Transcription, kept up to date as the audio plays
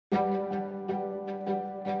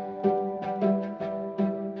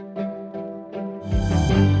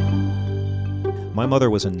My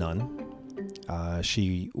mother was a nun.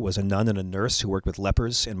 She was a nun and a nurse who worked with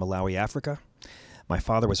lepers in Malawi, Africa. My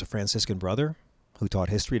father was a Franciscan brother who taught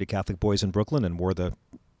history to Catholic boys in Brooklyn and wore the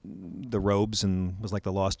robes and was like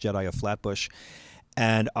the lost Jedi of Flatbush.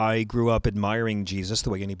 And I grew up admiring Jesus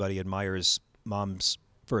the way anybody admires mom's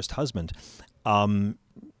first husband. I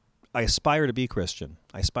aspire to be Christian.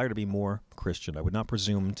 I aspire to be more Christian. I would not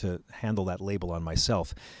presume to handle that label on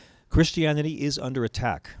myself. Christianity is under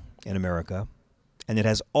attack in America, and it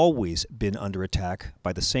has always been under attack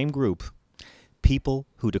by the same group, people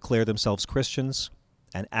who declare themselves Christians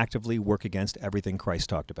and actively work against everything Christ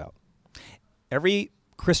talked about. Every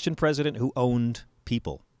Christian president who owned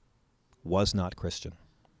people was not Christian.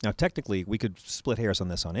 Now, technically, we could split hairs on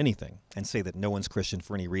this on anything and say that no one's Christian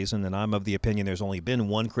for any reason, and I'm of the opinion there's only been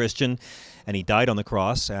one Christian, and he died on the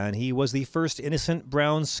cross, and he was the first innocent,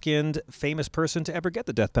 brown-skinned, famous person to ever get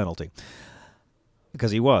the death penalty,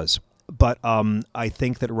 because he was. But I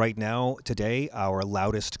think that right now, today, our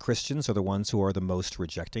loudest Christians are the ones who are the most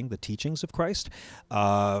rejecting the teachings of Christ.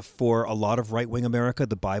 For a lot of right-wing America,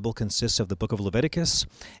 the Bible consists of the book of Leviticus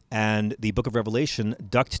and the book of Revelation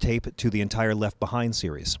duct tape to the entire Left Behind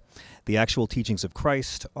series. The actual teachings of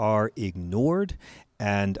Christ are ignored,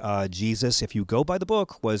 and Jesus, if you go by the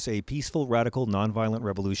book, was a peaceful, radical, nonviolent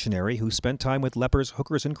revolutionary who spent time with lepers,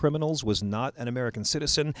 hookers, and criminals, was not an American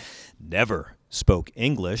citizen, never spoke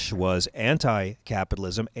English, was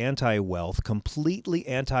anti-capitalism, anti-wealth, completely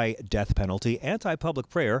anti-death penalty, anti-public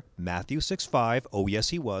prayer, Matthew 6:5, oh yes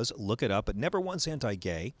he was, look it up, but never once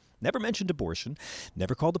anti-gay, never mentioned abortion,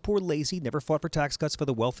 never called the poor lazy, never fought for tax cuts for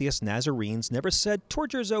the wealthiest Nazarenes, never said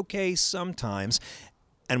torture's okay sometimes,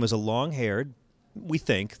 and was a long-haired, we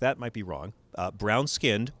think, that might be wrong,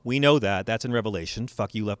 brown-skinned, we know that, that's in Revelation,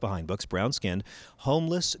 fuck you Left Behind books, brown-skinned,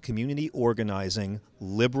 homeless, community organizing,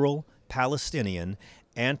 liberal, Palestinian,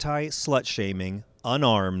 anti-slut-shaming,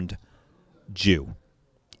 unarmed Jew,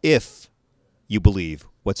 if you believe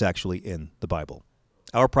what's actually in the Bible.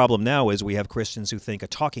 Our problem now is we have Christians who think a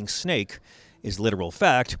talking snake is literal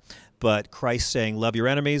fact, but Christ saying love your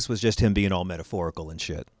enemies was just him being all metaphorical and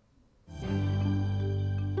shit.